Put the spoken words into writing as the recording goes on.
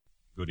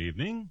Good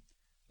evening.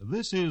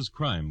 This is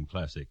Crime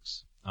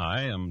Classics.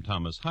 I am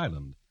Thomas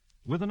Hyland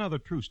with another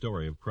true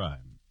story of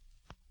crime.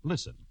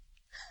 Listen.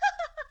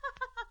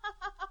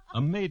 A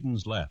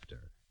maiden's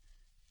laughter.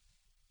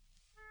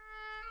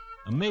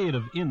 A maid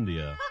of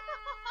India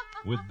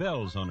with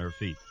bells on her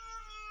feet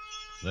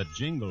that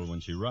jingle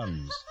when she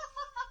runs.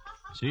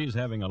 She's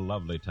having a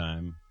lovely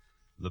time.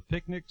 The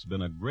picnic's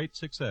been a great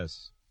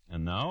success,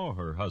 and now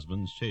her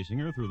husband's chasing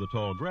her through the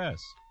tall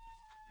grass.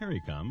 Here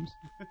he comes.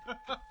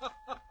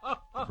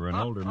 For an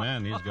older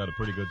man, he's got a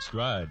pretty good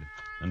stride.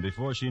 And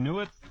before she knew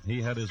it,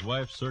 he had his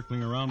wife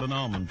circling around an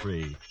almond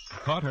tree.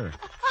 Caught her.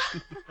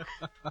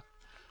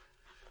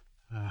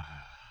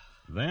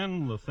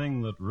 Then the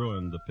thing that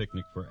ruined the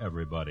picnic for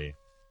everybody.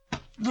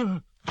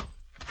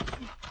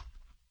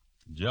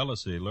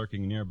 Jealousy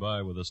lurking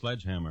nearby with a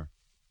sledgehammer.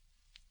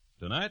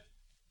 Tonight,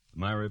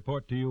 my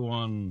report to you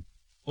on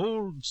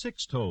Old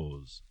Six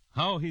Toes,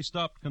 how he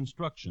stopped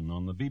construction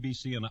on the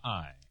BBC and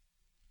I.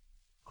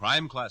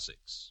 Crime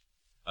Classics,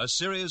 a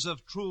series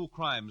of true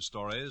crime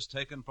stories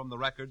taken from the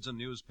records and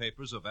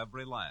newspapers of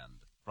every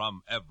land,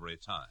 from every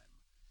time.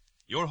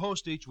 Your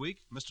host each week,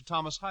 Mr.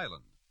 Thomas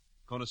Hyland,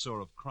 connoisseur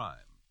of crime,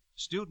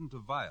 student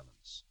of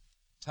violence,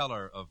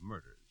 teller of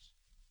murders.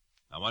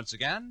 Now once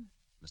again,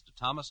 Mr.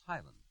 Thomas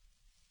Hyland.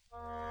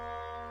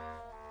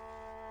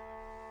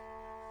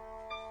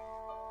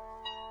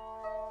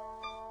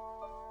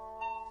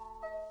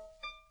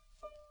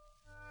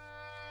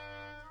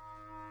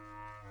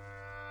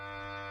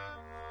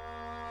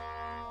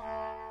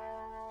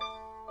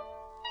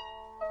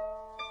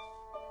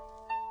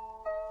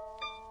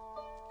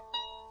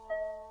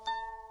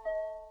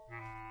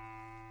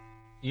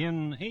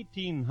 In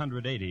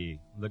 1880,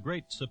 the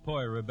Great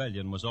Sepoy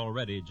Rebellion was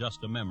already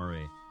just a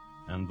memory,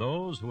 and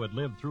those who had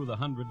lived through the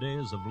 100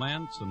 days of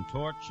Lance and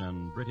Torch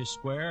and British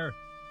Square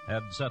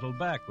had settled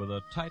back with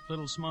a tight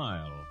little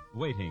smile,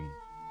 waiting.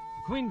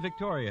 Queen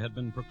Victoria had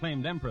been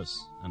proclaimed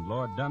Empress, and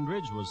Lord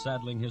Dundridge was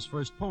saddling his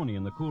first pony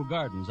in the cool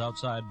gardens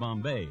outside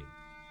Bombay.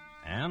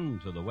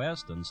 And to the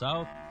west and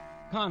south,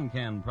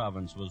 Konkan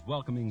province was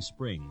welcoming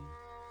spring.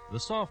 The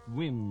soft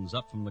winds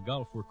up from the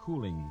Gulf were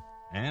cooling,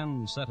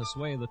 and set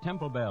asway the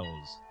temple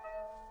bells.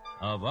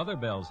 Of other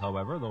bells,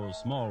 however, those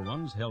small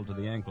ones held to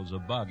the ankles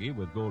of Boggy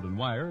with golden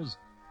wires,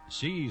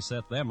 she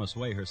set them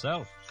asway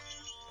herself.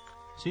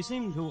 She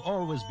seemed to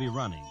always be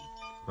running,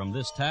 from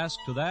this task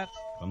to that,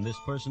 from this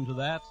person to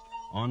that,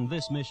 on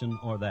this mission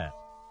or that.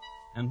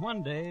 And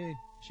one day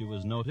she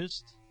was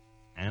noticed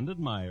and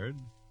admired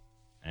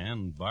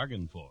and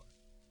bargained for.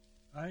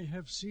 I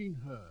have seen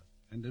her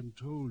and am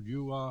told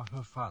you are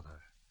her father.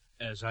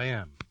 As I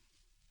am.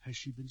 Has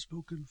she been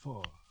spoken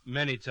for?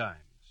 Many times.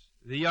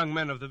 The young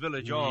men of the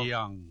village all...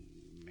 Young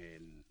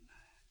men.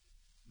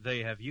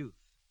 They have youth.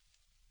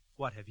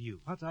 What have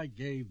you? What I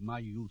gave my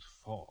youth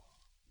for.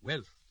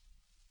 Wealth.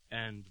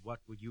 And what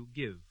would you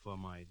give for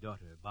my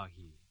daughter,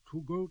 Bagi?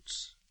 2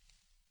 goats.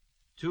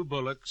 2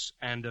 bullocks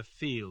and a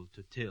field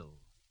to till.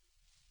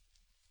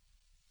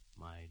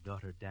 My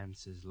daughter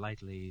dances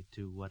lightly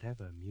to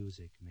whatever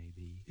music may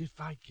be. If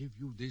I give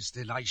you this,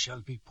 then I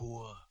shall be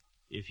poor.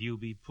 If you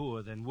be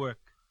poor, then work.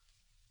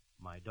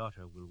 My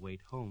daughter will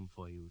wait home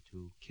for you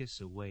to kiss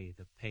away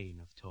the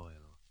pain of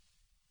toil.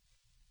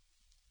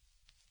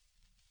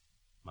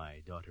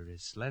 My daughter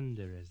is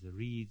slender as the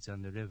reeds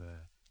on the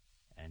river,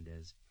 and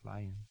as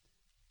pliant.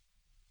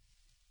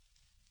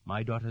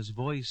 My daughter's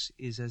voice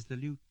is as the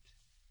lute,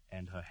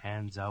 and her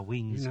hands are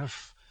wings.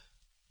 Enough.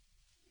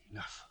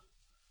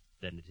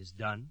 Then it is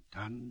done?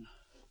 Done.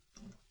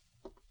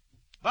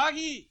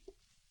 Bagi!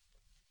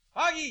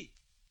 Bagi!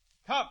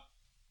 Come!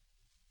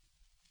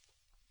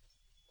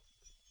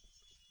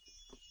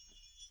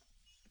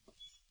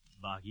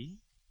 Bagi,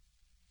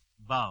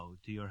 bow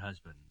to your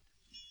husband.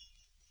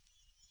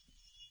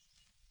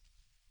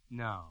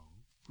 Now,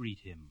 greet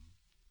him.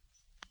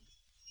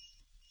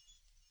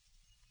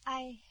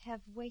 I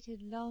have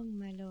waited long,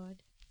 my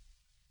lord.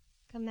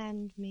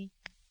 Command me.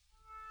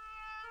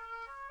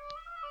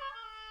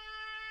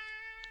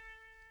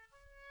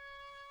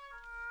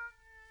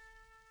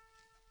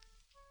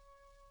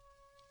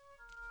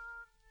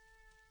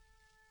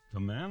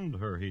 Command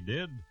her he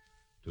did,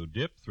 to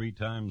dip 3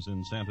 times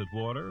in scented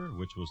water,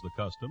 which was the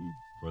custom,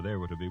 for they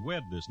were to be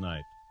wed this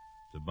night,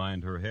 to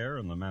bind her hair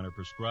in the manner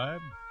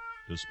prescribed,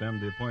 to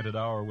spend the appointed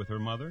hour with her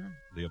mother,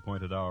 the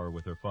appointed hour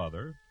with her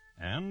father,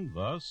 and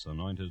thus,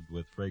 anointed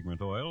with fragrant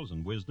oils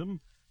and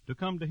wisdom, to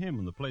come to him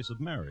in the place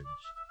of marriage.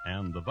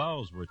 And the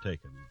vows were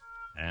taken,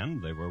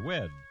 and they were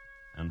wed,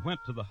 and went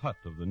to the hut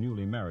of the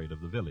newly married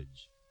of the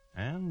village,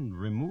 and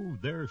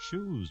removed their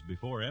shoes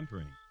before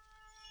entering.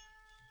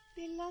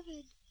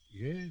 Beloved.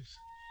 Yes.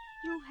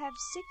 You have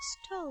 6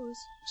 toes.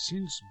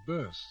 Since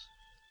birth.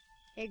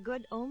 A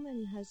good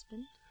omen,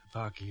 husband.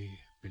 Bagi,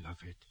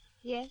 beloved.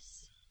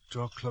 Yes.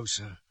 Draw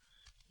closer.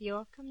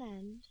 Your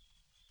command.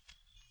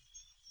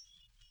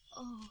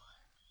 Oh,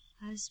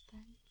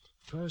 husband.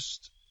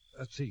 First,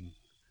 a thing.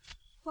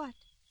 What?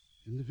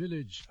 In the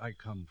village I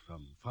come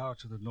from, far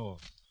to the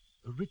north,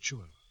 a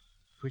ritual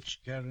which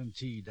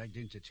guaranteed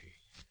identity.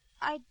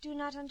 I do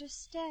not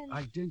understand.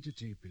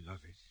 Identity,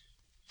 beloved.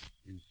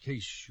 In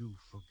case you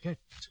forget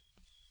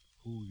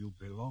who you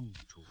belong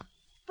to.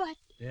 But...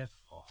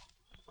 Therefore,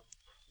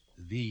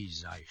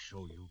 these I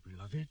show you,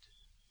 beloved.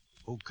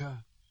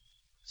 Ochre,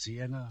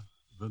 sienna,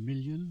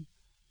 vermilion,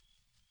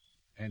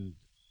 and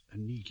a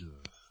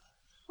needle.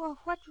 For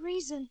what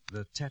reason?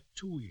 The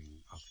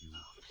tattooing of you.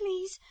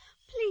 Please,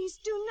 please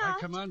do not. I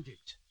command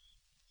it.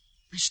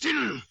 Be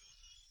still!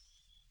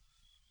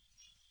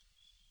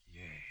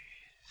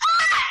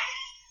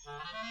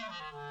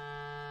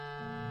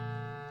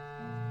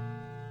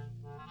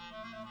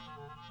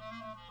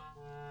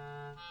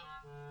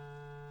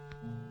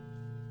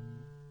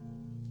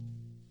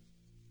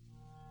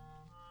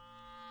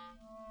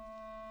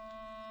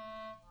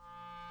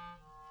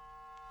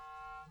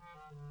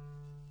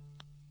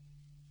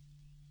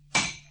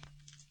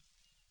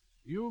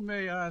 You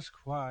may ask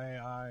why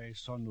I,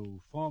 Sonu,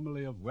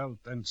 formerly of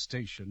wealth and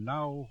station,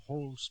 now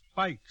hold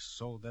spikes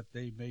so that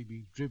they may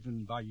be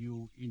driven by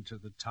you into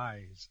the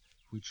ties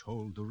which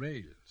hold the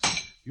rails.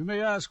 You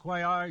may ask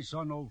why I,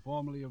 Sonu,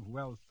 formerly of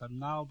wealth, am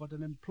now but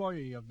an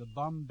employee of the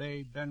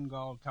Bombay,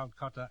 Bengal,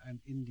 Calcutta, and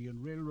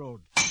Indian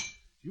Railroad.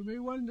 You may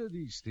wonder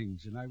these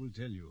things, and I will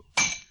tell you.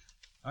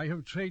 I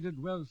have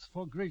traded wealth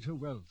for greater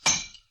wealth.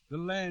 The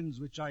lands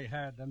which I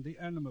had and the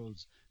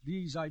animals,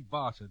 these I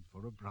bartered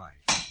for a bride.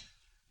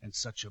 And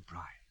such a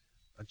bride,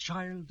 a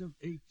child of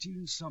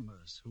 18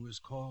 summers, who is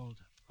called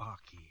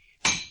Baki.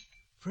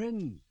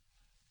 Friend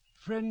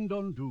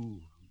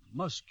Ondu,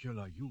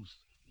 muscular youth,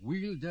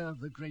 wielder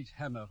of the great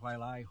hammer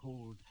while I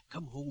hold,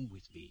 come home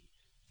with me,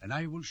 and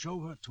I will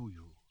show her to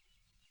you.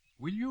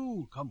 Will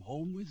you come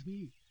home with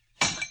me?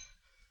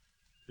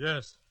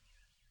 Yes.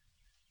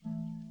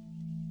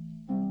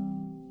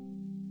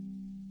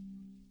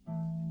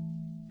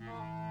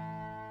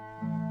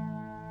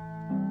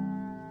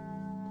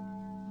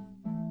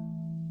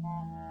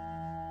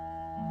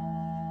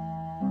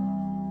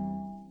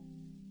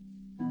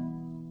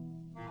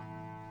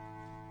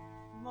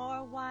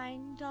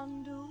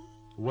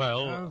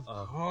 Well,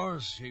 of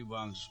course he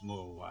wants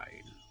more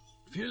wine.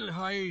 Fill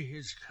high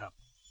his cup.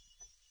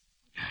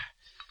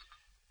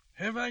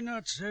 Have I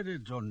not said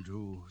it,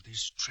 Ondu?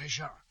 This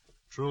treasure.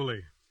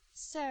 Truly.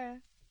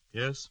 Sir.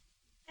 Yes?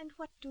 And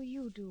what do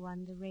you do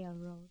on the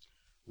railroad?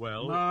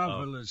 Well,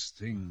 marvelous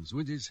things.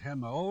 With his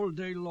hammer all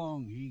day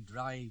long he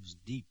drives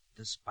deep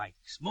the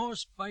spikes. More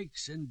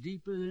spikes and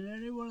deeper than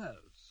anyone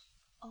else.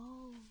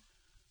 Oh.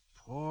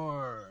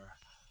 Pour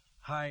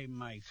high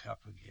my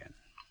cup again.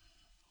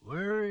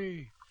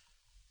 Weary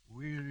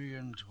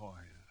and toil.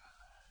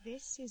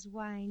 This is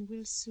wine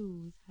will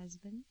soothe,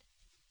 husband.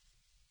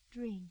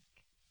 Drink.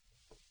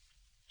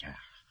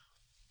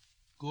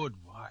 Good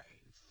wife.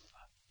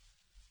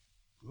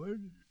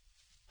 Good.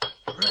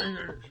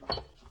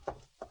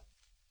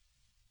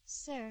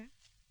 Sir.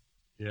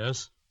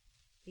 Yes?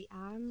 The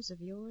arms of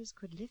yours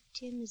could lift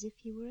him as if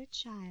he were a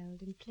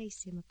child and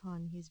place him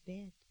upon his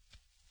bed.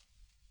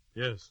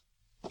 Yes.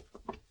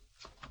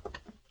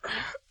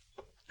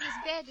 His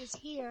bed is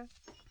here.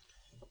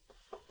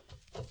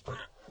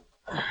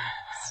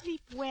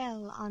 Sleep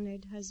well,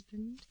 honored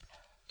husband,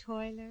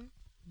 toiler,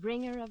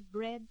 bringer of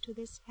bread to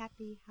this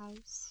happy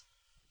house.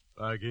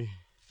 Baggy.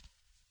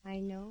 I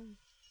know.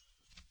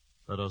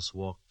 Let us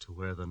walk to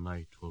where the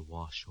night will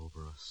wash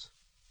over us.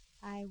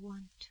 I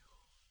want to.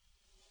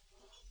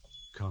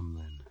 Come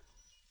then.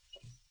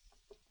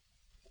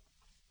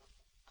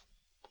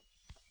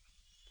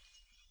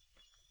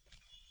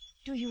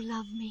 Do you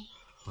love me?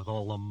 With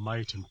all the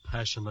might and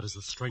passion that is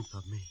the strength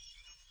of me.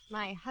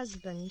 My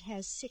husband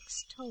has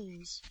 6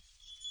 toes.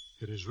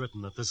 It is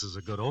written that this is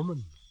a good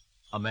omen.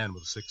 A man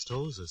with 6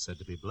 toes is said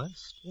to be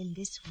blessed. In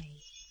this way,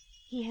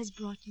 he has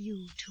brought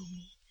you to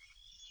me.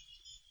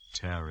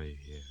 Tarry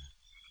here.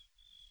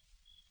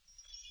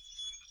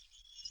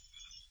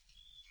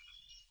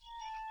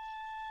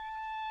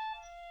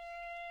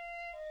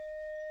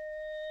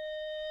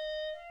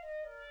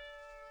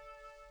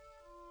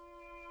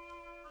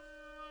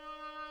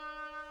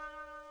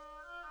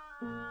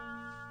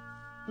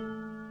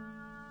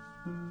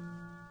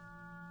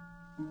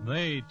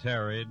 They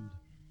tarried,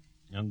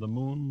 and the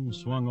moon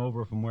swung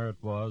over from where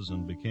it was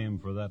and became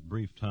for that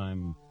brief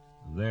time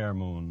their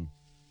moon,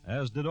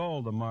 as did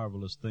all the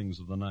marvelous things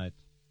of the night.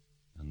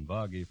 And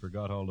Bagi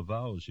forgot all the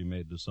vows she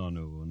made to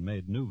Sonu and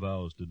made new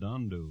vows to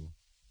Dondu.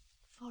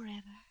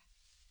 Forever,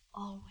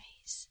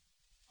 always,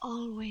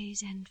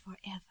 always and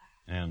forever.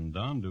 And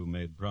Dondu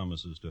made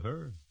promises to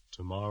her.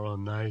 Tomorrow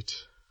night,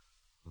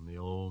 when the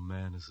old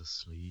man is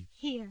asleep.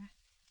 Here,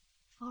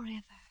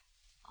 forever,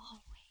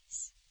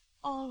 always,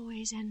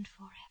 always and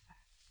forever.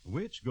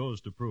 Which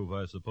goes to prove,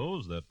 I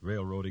suppose, that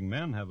railroading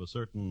men have a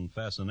certain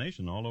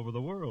fascination all over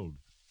the world.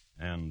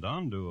 And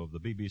Dondu of the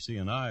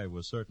BBC and I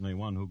was certainly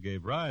one who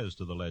gave rise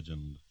to the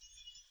legend.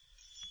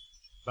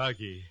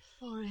 Baggy.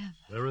 Forever.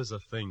 There is a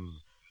thing.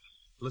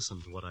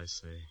 Listen to what I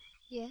say.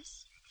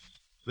 Yes?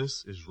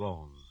 This is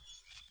wrong.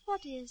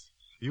 What is?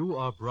 You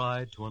are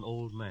bride to an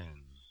old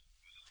man.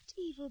 What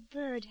evil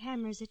bird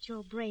hammers at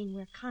your brain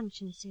where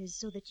conscience is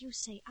so that you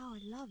say our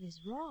love is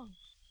wrong?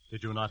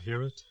 Did you not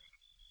hear it?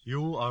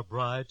 You are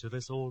bride to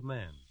this old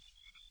man.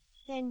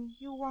 Then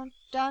you want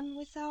done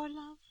with our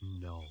love?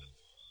 No.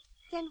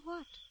 Then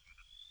what?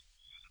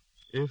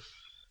 If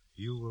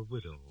you were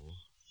widow,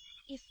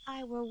 If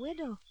I were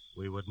widow?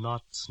 we would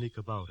not sneak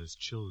about as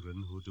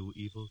children who do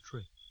evil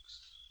tricks.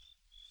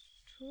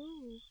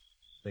 True.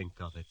 Think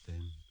of it,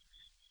 then.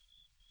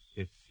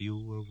 If you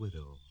were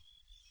widow.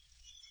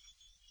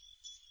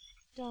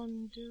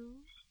 Dundu,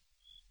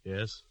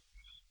 Yes,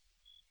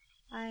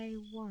 I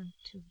want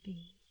to be.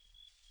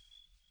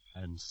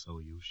 and so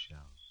you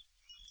shall.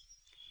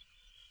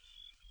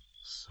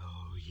 So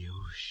you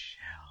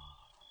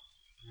shall.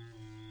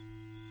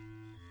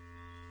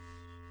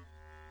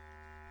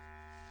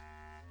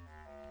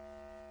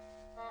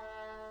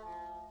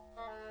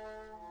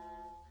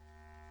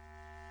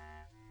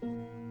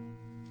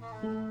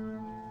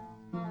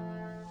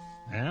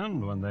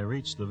 And when they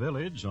reached the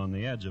village on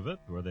the edge of it,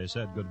 where they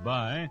said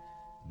goodbye,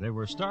 they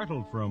were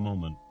startled for a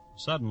moment.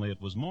 Suddenly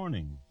it was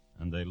morning,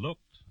 and they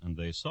looked and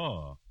they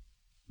saw.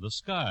 The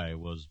sky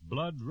was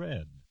blood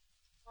red.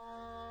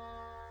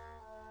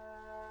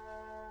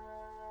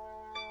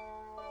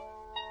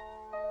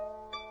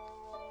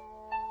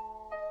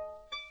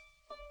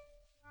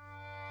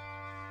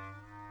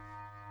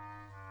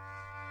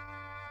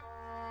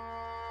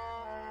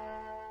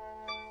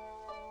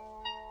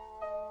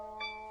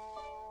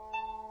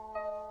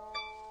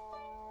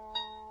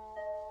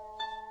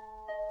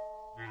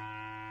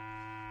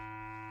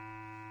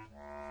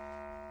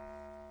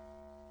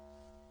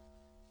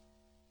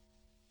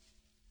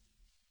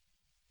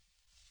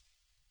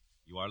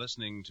 You are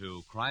listening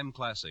to Crime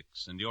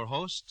Classics and your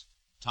host,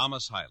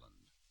 Thomas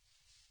Hyland.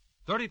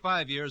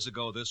 35 years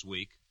ago this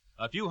week,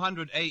 a few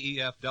hundred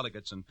AEF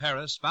delegates in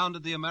Paris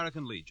founded the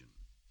American Legion.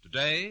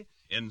 Today,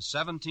 in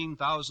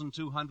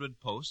 17,200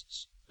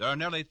 posts, there are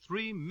nearly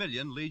 3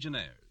 million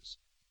legionnaires.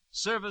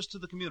 Service to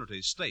the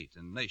community, state,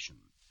 and nation.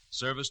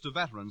 Service to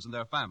veterans and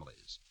their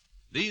families.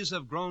 These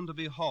have grown to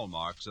be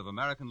hallmarks of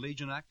American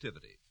Legion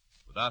activity,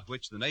 without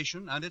which the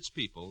nation and its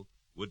people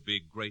would be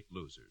great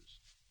losers.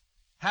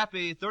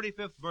 Happy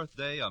 35th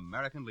birthday,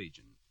 American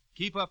Legion.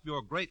 Keep up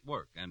your great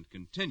work and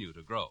continue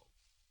to grow.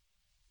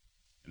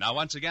 And now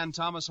once again,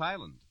 Thomas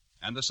Hyland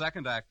and the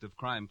second act of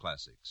Crime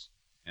Classics,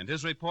 and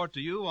his report to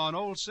you on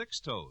Old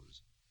Six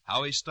Toes,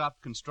 how he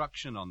stopped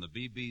construction on the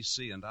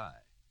BBC and I.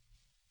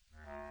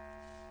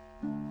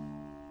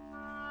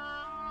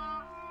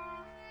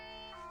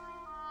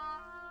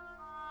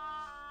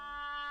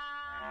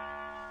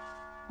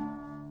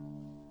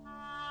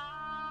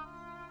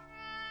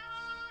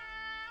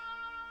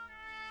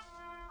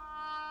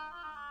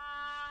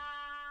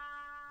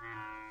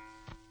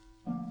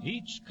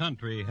 Each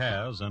country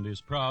has and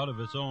is proud of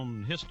its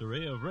own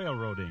history of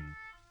railroading.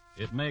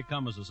 It may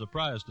come as a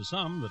surprise to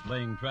some that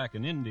laying track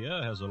in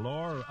India has a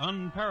lore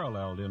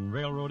unparalleled in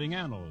railroading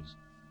annals.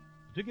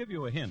 To give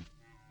you a hint,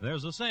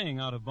 there's a saying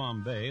out of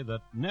Bombay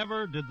that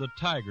never did the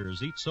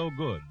tigers eat so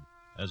good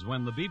as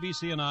when the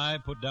BBC and I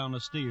put down a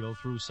steel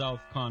through South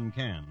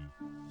Konkan,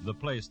 the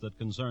place that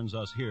concerns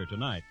us here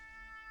tonight.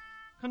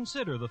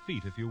 Consider the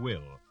feat, if you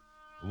will.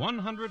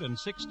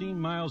 116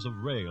 miles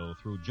of rail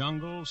through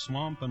jungle,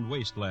 swamp, and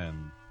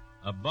wasteland.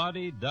 A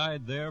body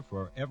died there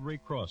for every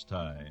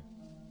cross-tie.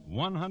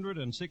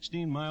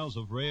 116 miles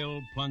of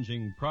rail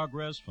plunging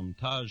progress from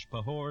Taj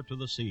Pahor to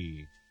the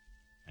sea.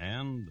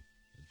 And,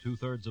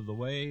 2/3 of the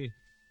way,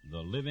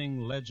 the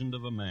living legend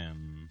of a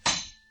man,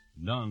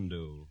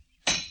 Dundu.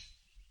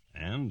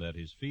 And at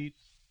his feet,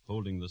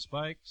 holding the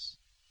spikes,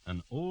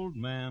 an old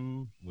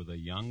man with a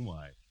young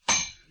wife.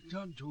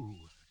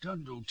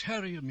 Dundu,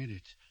 tarry a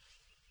minute.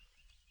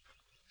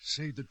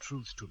 Say the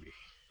truth to me.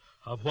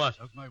 Of what?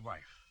 Of my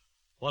wife.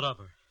 What of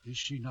her? Is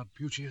she not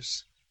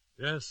beauteous?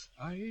 Yes.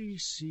 I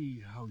see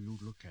how you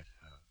look at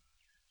her.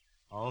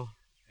 Oh?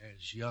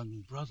 As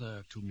young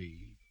brother to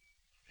me,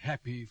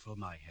 happy for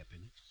my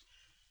happiness.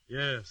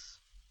 Yes.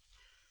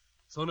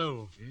 So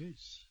no.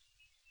 Yes.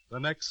 The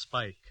next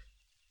spike.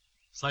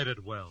 Sight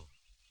it well.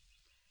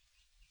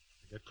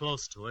 Get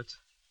close to it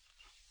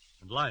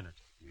and line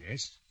it.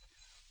 Yes.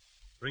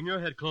 Bring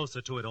your head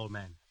closer to it, old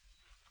man,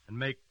 and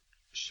make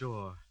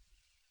sure.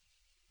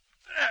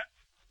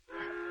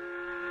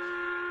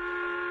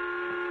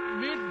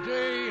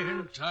 Midday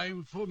and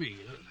time for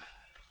meal.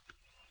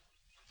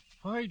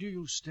 Why do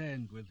you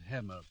stand with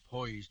hammer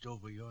poised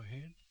over your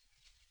head?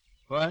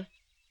 What?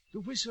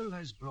 The whistle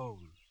has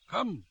blown.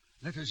 Come,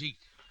 let us eat.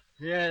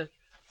 Yes.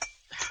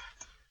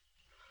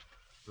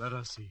 Let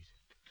us eat.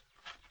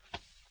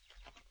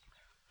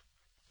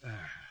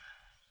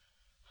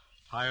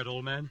 Tired,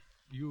 old man?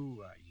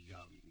 You are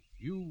young.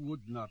 You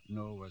would not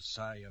know a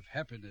sigh of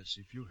happiness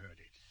if you heard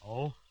it.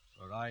 Oh?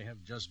 For I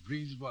have just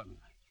breathed one.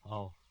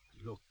 Oh.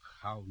 Look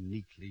how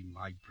neatly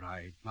my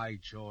bride, my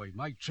joy,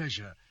 my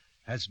treasure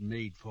has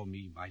made for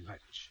me my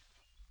lunch.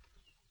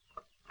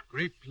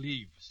 Grape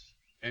leaves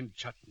and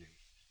chutney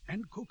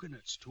and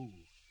coconuts too.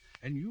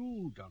 And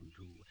you,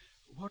 Dundu,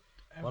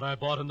 what I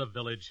bought in the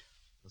village.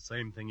 The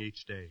same thing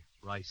each day.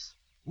 Rice.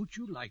 would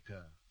you like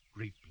a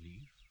grape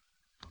leaf,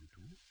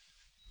 Dundu?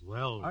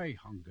 Well, I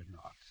hunger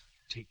not.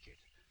 Take it.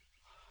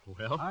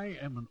 well, I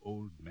am an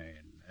old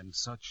man, and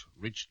such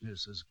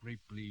richness as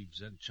grape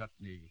leaves and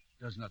chutney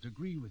does not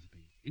agree with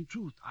me. In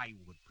truth, I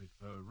would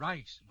prefer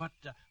rice, but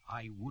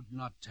I would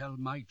not tell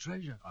my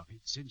treasure of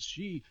it, since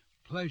she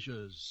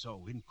pleasures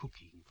so in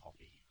cooking for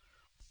me.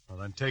 well,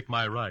 then take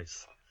my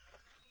rice.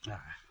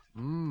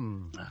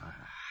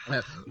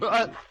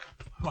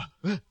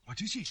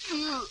 What is it?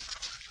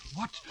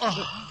 What?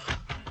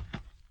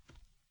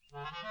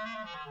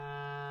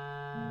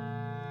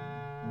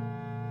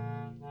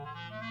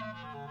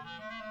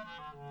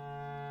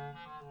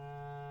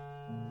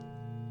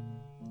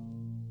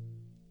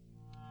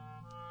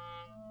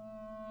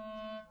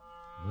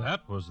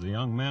 That was the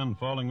young man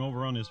falling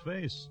over on his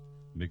face,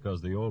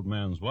 because the old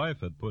man's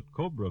wife had put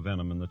cobra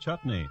venom in the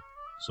chutney,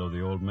 so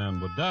the old man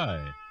would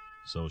die,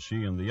 so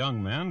she and the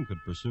young man could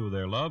pursue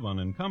their love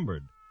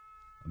unencumbered.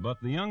 But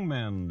the young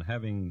man,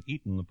 having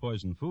eaten the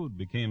poisoned food,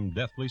 became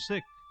deathly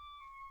sick.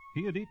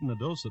 He had eaten a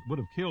dose that would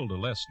have killed a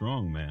less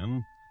strong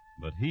man,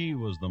 but he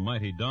was the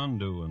mighty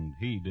Dondu, and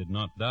he did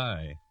not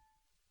die.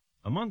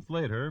 A month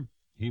later,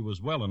 he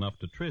was well enough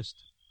to tryst,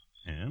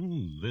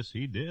 and this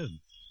he did.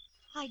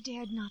 I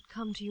dared not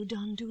come to you,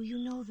 Dondu. You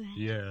know that.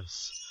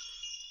 Yes.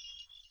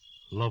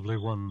 Lovely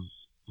one,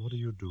 what do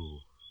you do?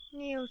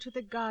 Kneel to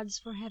the gods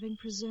for having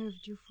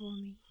preserved you for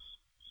me.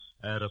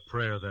 Add a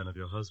prayer, then, of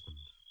your husband.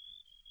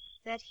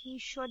 That he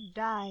should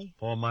die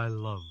For my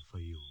love for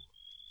you.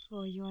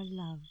 for your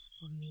love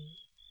for me.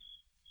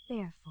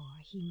 Therefore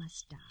he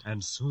must die.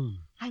 And soon.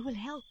 I will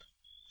help.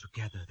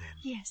 Together, then.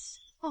 Yes.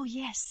 Oh,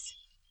 yes.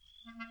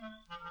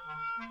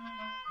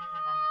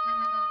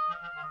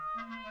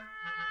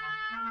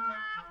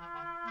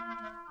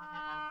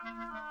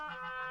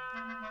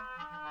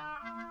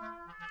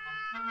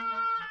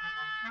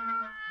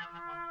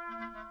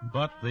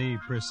 But the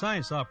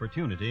precise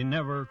opportunity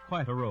never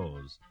quite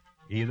arose.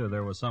 Either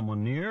there was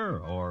someone near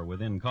or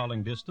within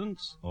calling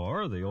distance,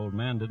 or the old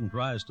man didn't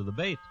rise to the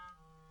bait.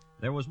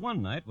 There was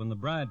one night when the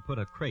bride put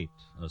a crate,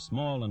 a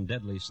small and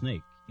deadly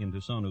snake, into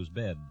Sanu's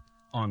bed,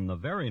 on the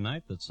very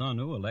night that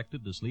Sanu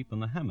elected to sleep in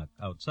the hammock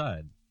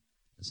outside.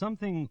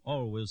 Something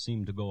always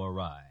seemed to go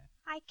awry.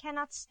 I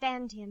cannot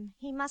stand him.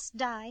 He must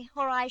die,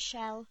 or I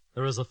shall.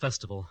 There is a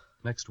festival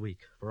next week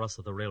for us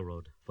at the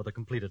railroad for the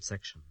completed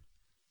section.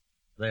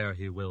 There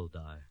he will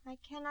die. I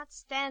cannot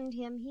stand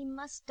him. He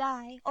must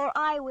die, or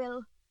I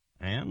will.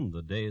 And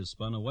the days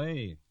spun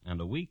away, and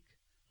a week,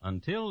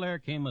 until there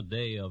came a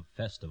day of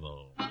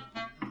festival.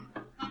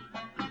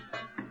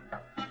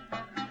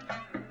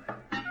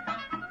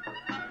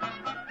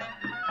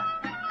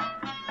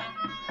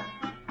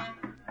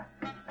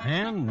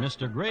 And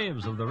Mr.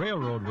 Graves of the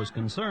railroad was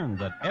concerned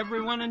that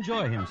everyone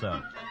enjoy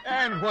himself.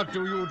 And what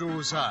do you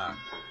do, sir?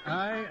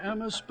 I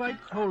am a spike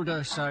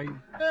holder, sir.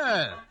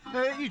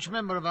 Each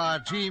member of our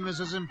team is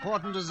as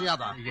important as the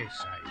other. Yes,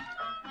 sir.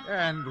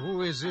 And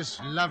who is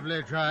this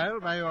lovely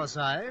child by your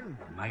side?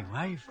 My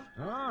wife.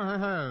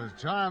 Oh,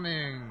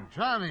 charming,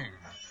 charming.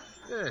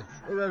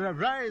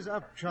 Rise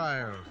up,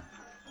 child.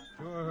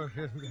 Oh,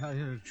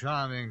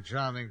 charming,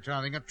 charming,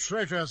 charming. A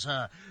treasure,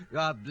 sir. You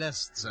are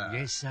blessed, sir.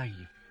 Yes, sir.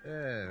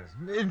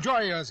 Enjoy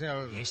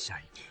yourselves. Yes, sir.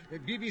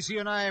 BBC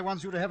and I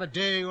want you to have a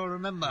day you'll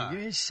remember.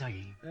 Yes,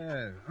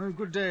 sir.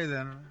 Good day,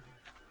 then.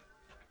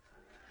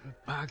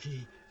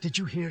 Bargy, did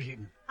you hear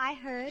him? I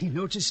heard. He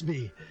noticed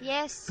me.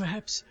 Yes.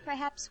 Perhaps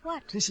Perhaps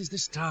what? this is the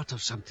start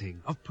of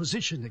something, of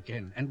position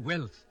again, and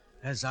wealth,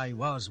 as I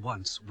was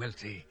once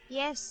wealthy.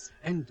 Yes.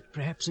 And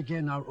perhaps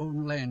again our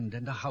own land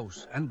and a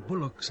house, and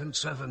bullocks and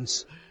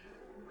servants.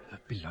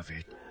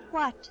 Beloved,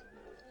 What?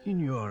 in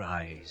your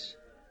eyes,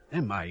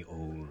 am I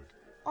old?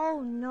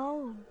 Oh,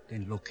 no.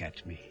 Then look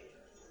at me.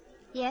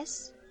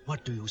 Yes.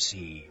 What do you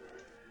see?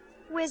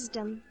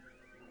 Wisdom.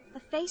 A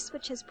face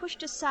which has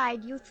pushed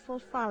aside youthful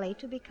folly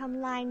to become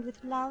lined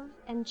with love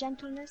and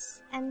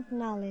gentleness and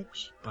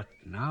knowledge. But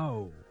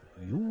now,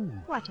 you,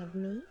 What of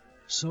me?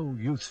 so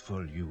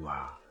youthful you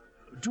are.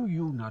 Do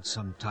you not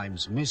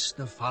sometimes miss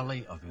the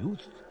folly of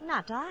youth?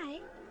 Not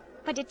I.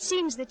 But it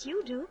seems that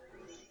you do.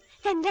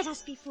 Then let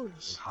us be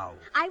foolish. How?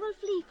 I will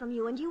flee from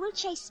you and you will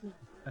chase me.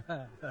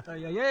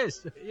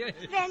 Yes, yes.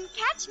 Then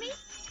catch me.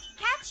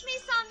 Catch me,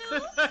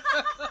 Sanu.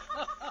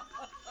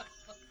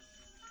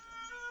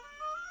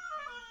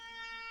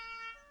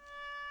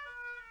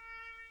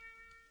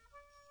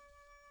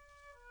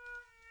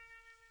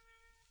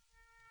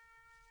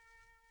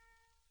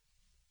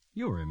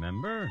 You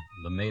remember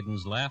the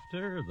maiden's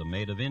laughter, the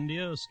maid of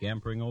India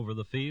scampering over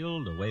the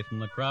field, away from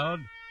the crowd,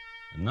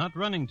 and not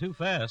running too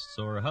fast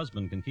so her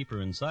husband can keep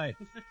her in sight.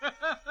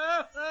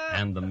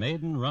 And the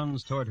maiden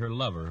runs toward her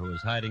lover, who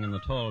is hiding in the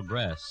tall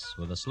grass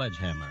with a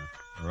sledgehammer,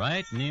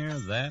 right near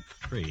that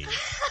tree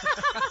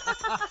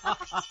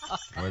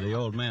where the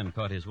old man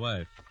caught his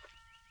wife.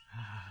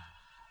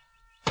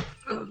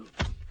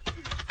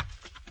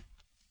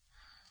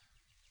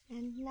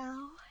 And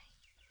now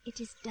it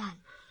is done.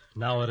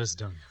 Now it is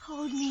done.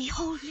 Hold me,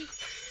 hold me.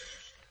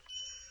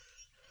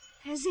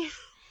 As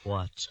if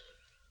What?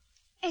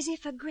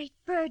 a great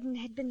burden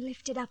had been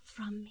lifted up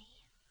from me.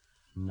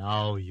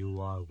 Now you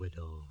are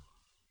widow.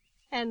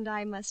 And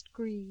I must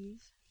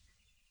grieve.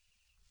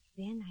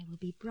 Then I will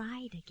be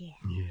bride again.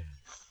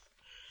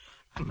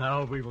 Yes.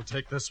 Now we will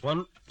take this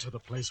one to the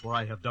place where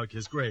I have dug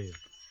his grave,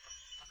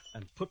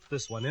 and put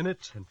this one in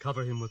it and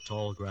cover him with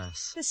tall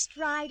grass. The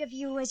stride of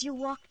you as you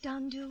walk,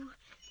 Dondu,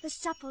 the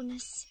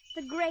suppleness,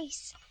 the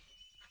grace,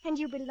 and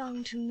you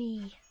belong to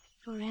me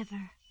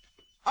forever.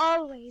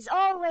 Always,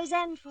 always,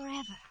 and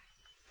forever.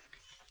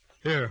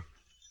 Here.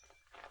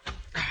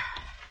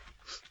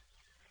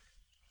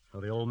 Now,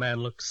 the old man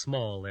looks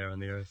small there in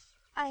the earth.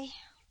 I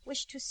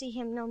wish to see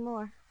him no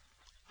more.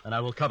 And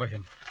I will cover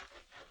him.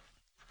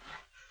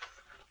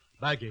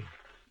 Baggy,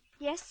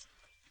 Yes?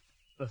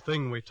 the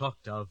thing we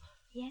talked of,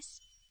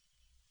 Yes?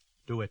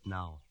 do it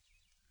now.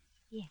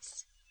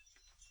 Yes.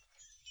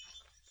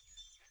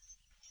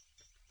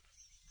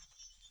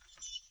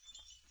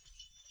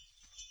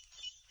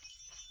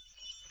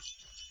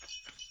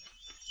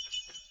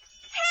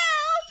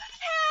 Help!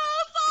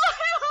 Help! Oh,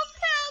 help!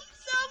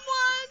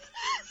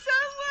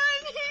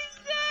 Someone! He's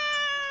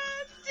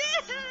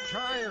dead!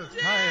 Child,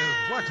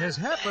 what has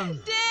happened?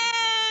 Dead!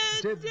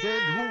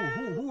 Dead?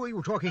 Who are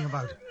you talking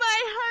about?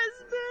 My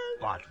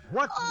husband!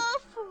 What?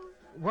 Awful!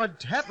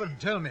 What happened?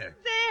 Tell me.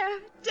 There,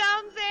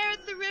 down there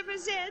at the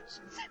river's edge.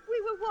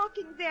 We were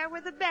walking there where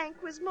the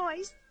bank was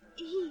moist.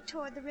 He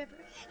tore the river,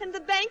 and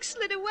the bank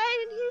slid away,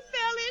 and he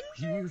fell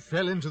in. He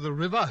fell into the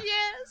river?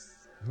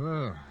 Yes.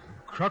 Oh,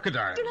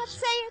 crocodiles. Do not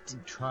say it.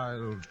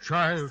 Child.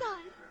 I saw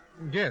it.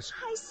 Yes.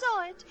 I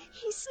saw it.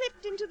 He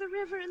slipped into the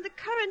river, and the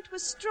current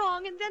was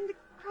strong, and then the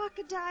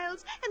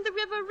crocodiles, and the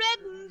river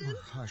reddened. And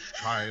Hush,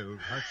 child.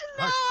 Hush,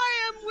 now hush. I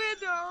am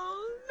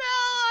widow.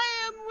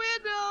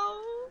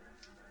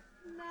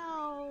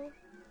 Now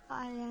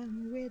I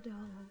am widow.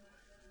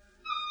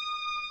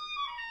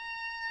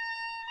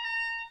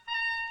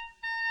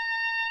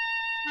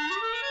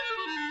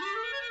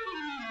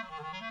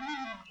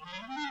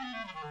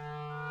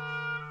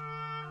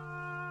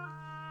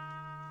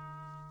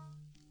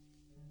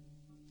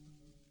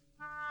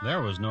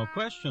 There was no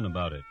question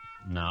about it.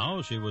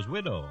 Now she was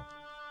widow,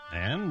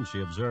 and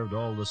she observed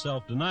all the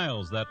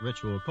self-denials that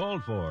ritual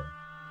called for.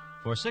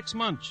 For 6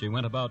 months she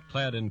went about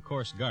clad in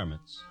coarse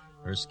garments,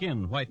 her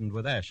skin whitened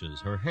with ashes,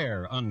 her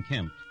hair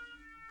unkempt.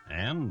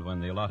 And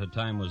when the allotted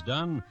time was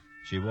done,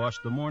 she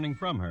washed the mourning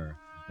from her,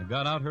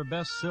 got out her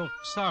best silk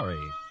sari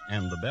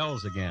and the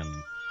bells again,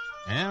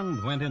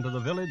 and went into the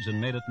village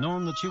and made it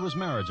known that she was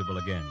marriageable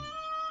again.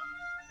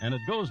 And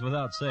it goes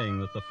without saying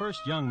that the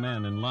first young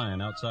man in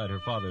line outside her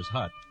father's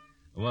hut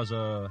was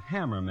a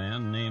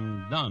hammerman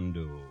named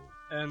Dondu.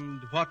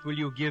 And what will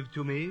you give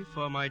to me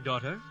for my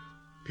daughter?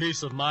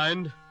 Peace of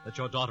mind that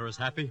your daughter is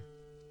happy.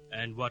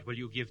 And what will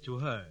you give to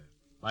her?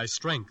 My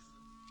strength.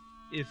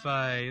 If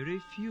I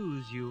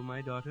refuse you,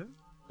 my daughter?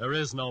 There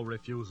is no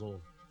refusal.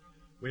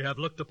 We have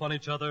looked upon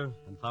each other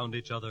and found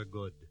each other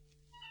good.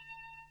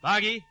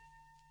 Baggy!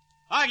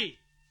 Baggy!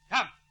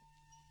 Come!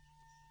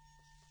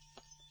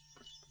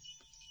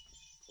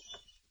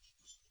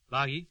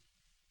 Baggy,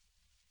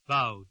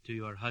 bow to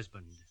your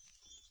husband.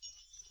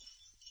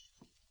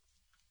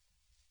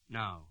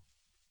 Now,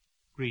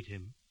 greet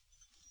him.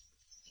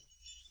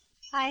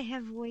 I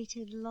have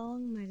waited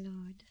long, my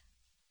lord.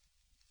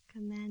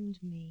 Command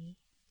me.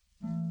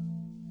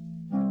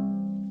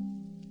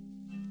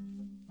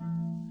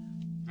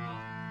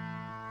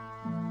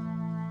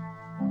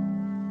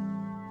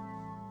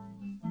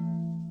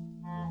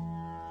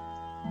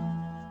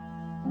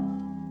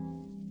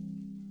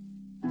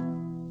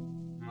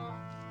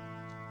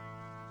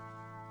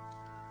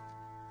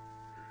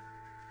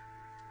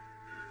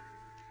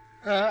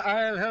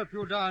 I'll help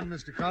you down,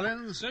 Mr.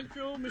 Collins. Thank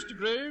you, Mr.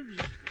 Graves.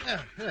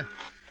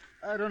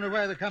 I don't know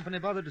why the company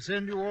bothered to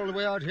send you all the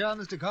way out here,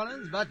 Mr.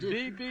 Collins, but...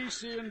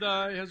 BBC and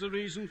I has a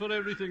reason for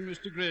everything,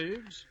 Mr.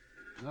 Graves.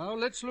 Now,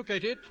 let's look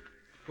at it.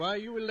 Why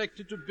you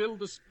elected to build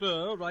the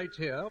spur right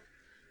here.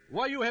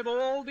 Why you have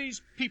all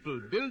these people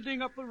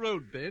building up a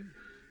roadbed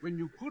when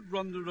you could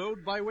run the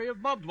road by way of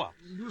Mudwat.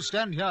 You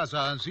stand here, sir,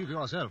 and see for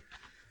yourself.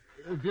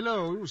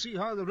 Below, you see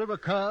how the river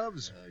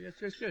curves?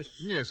 Yes.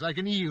 Yes, like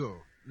an eel,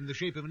 in the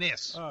shape of an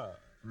S. Ah.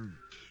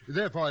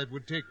 Therefore, it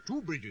would take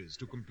 2 bridges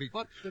to complete...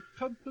 But the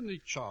company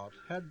chart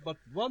had but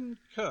one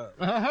curve.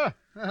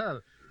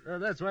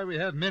 That's why we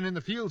have men in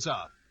the field,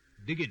 sir,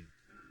 digging.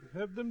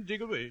 Have them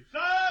dig away.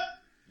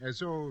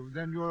 So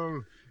then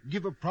you'll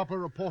give a proper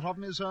report of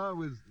me, sir,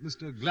 with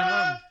Mr.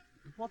 Glenner?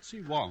 What's he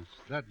want,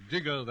 that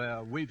digger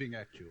there waving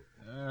at you?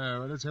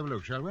 Well, let's have a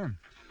look, shall we?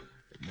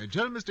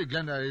 Tell Mr.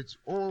 Glenner it's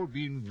all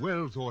been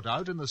well thought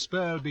out and the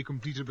spur will be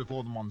completed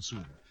before the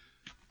monsoon.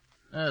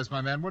 Yes,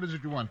 my man, what is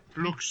it you want?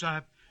 Look,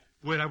 sir,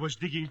 where I was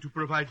digging to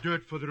provide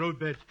dirt for the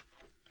roadbed.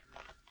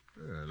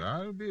 Well,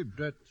 I'll be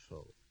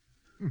Dreadful.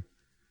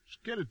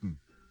 skeleton.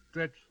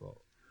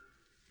 Dreadful.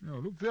 No,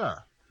 look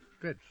there.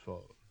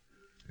 Dreadful.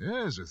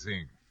 There's a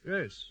thing.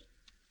 Yes.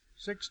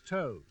 6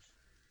 toes.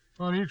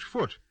 On each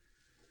foot.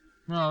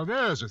 Now,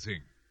 there's a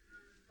thing.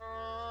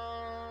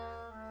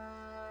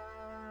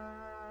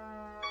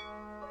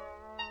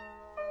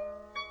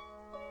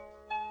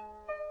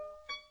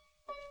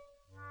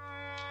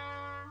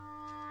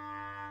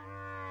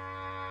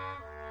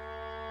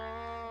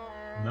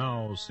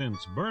 Now,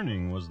 since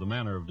burning was the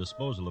manner of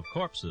disposal of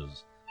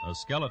corpses, a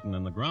skeleton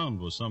in the ground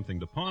was something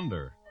to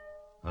ponder.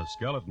 A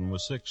skeleton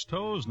with 6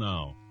 toes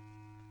now.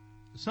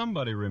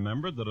 Somebody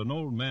remembered that an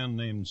old man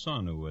named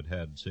Sonu had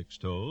had 6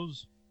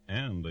 toes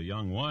and a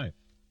young wife.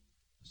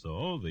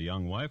 So the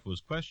young wife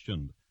was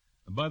questioned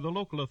by the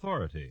local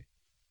authority,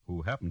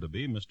 who happened to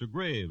be Mr.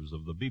 Graves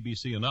of the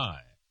BBC and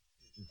I.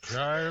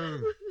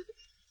 Child,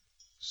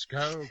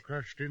 skull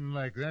crushed in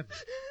like that?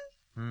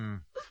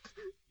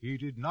 He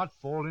did not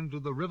fall into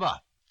the river,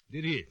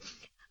 did he?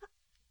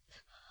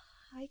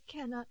 I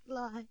cannot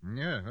lie.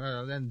 Yeah,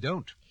 well, then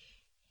don't.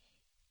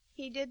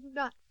 He did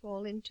not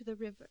fall into the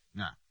river.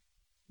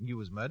 He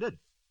was murdered.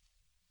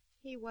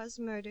 He was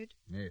murdered.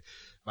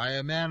 By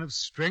a man of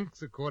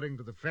strength, according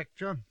to the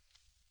fracture.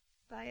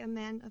 By a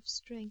man of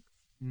strength.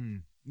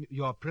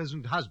 Your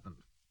present husband?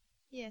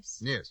 Yes.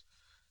 Yes.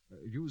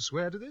 You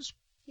swear to this?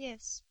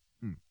 Yes.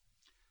 You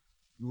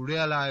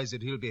realize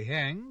that he'll be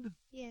hanged?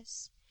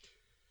 Yes.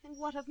 And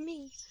what of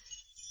me?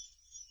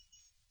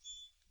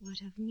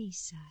 What of me,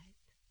 Sahib?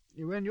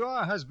 When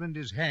your husband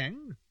is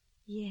hanged?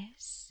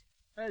 Yes.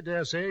 I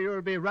dare say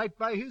you'll be right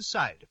by his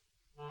side.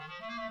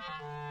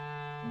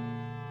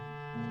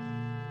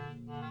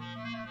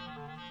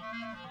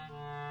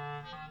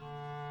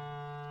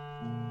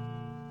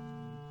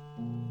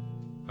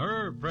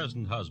 Her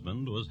present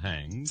husband was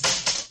hanged.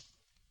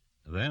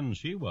 Then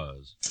she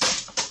was.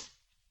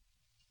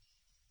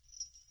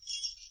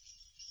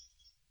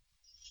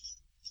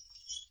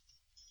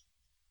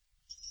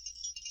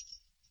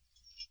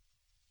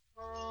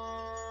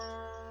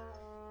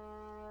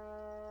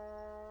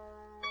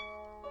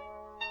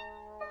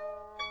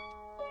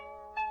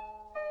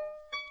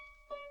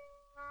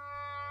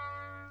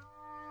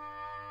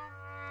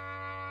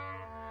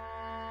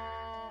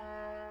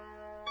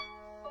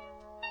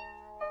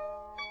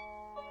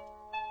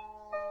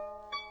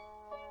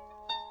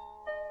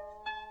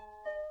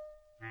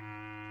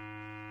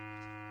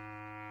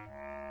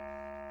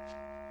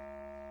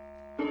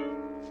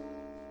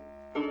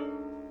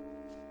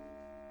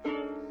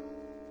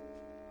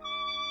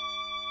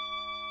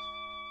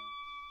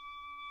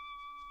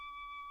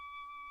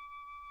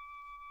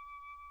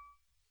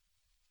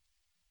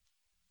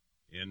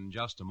 In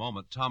just a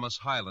moment, Thomas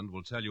Hyland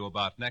will tell you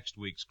about next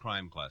week's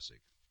crime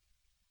classic.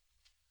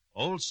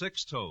 Old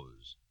 6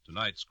 Toes,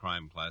 tonight's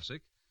crime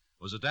classic,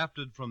 was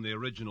adapted from the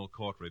original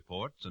court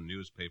reports and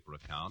newspaper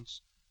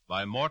accounts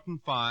by Morton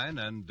Fine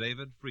and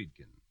David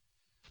Friedkin.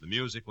 The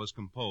music was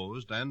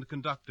composed and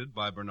conducted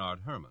by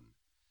Bernard Herrmann,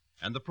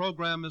 and the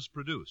program is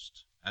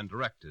produced and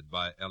directed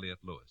by Elliott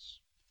Lewis.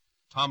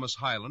 Thomas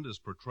Hyland is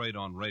portrayed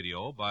on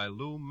radio by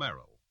Lou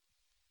Merrill.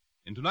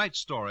 In tonight's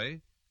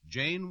story,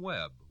 Jane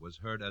Webb was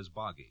heard as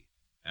Boggy,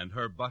 and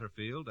Herb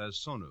Butterfield as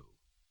Sonu.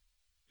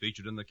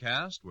 Featured in the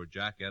cast were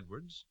Jack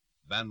Edwards,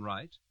 Van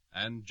Wright,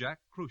 and Jack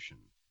Crucian.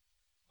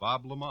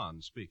 Bob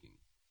Lamont speaking.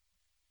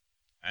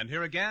 And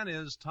here again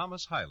is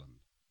Thomas Hyland.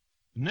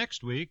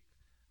 Next week,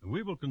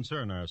 we will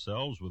concern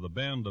ourselves with a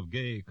band of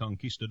gay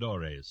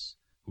conquistadores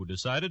who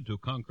decided to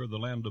conquer the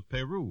land of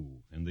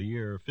Peru in the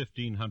year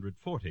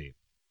 1540.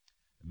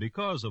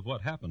 Because of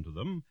what happened to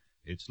them,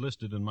 it's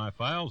listed in my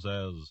files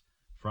as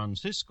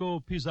Francisco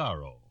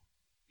Pizarro,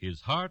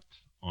 his heart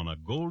on a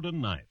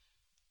golden knife.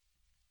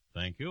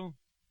 Thank you.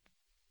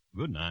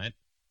 Good night.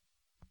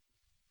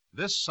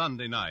 This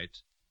Sunday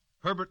night,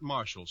 Herbert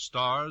Marshall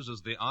stars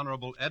as the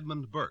Honorable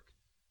Edmund Burke,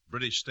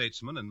 British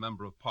statesman and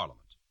member of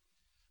Parliament.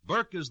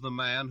 Burke is the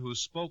man who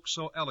spoke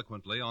so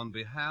eloquently on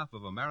behalf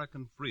of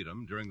American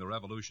freedom during the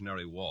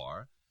Revolutionary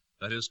War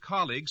that his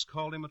colleagues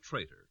called him a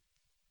traitor.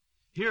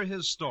 Hear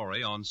his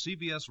story on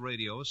CBS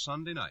Radio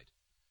Sunday night,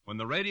 when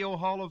the Radio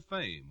Hall of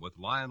Fame, with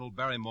Lionel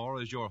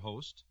Barrymore as your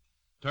host,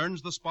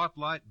 turns the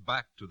spotlight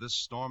back to this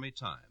stormy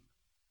time.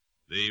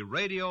 The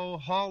Radio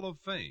Hall of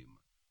Fame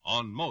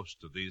on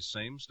most of these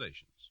same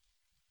stations.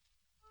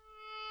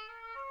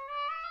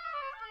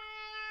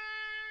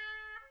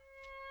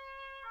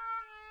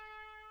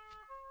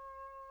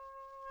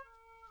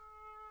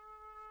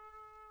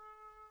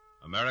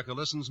 America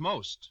listens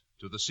most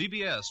to the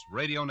CBS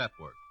Radio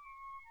Network.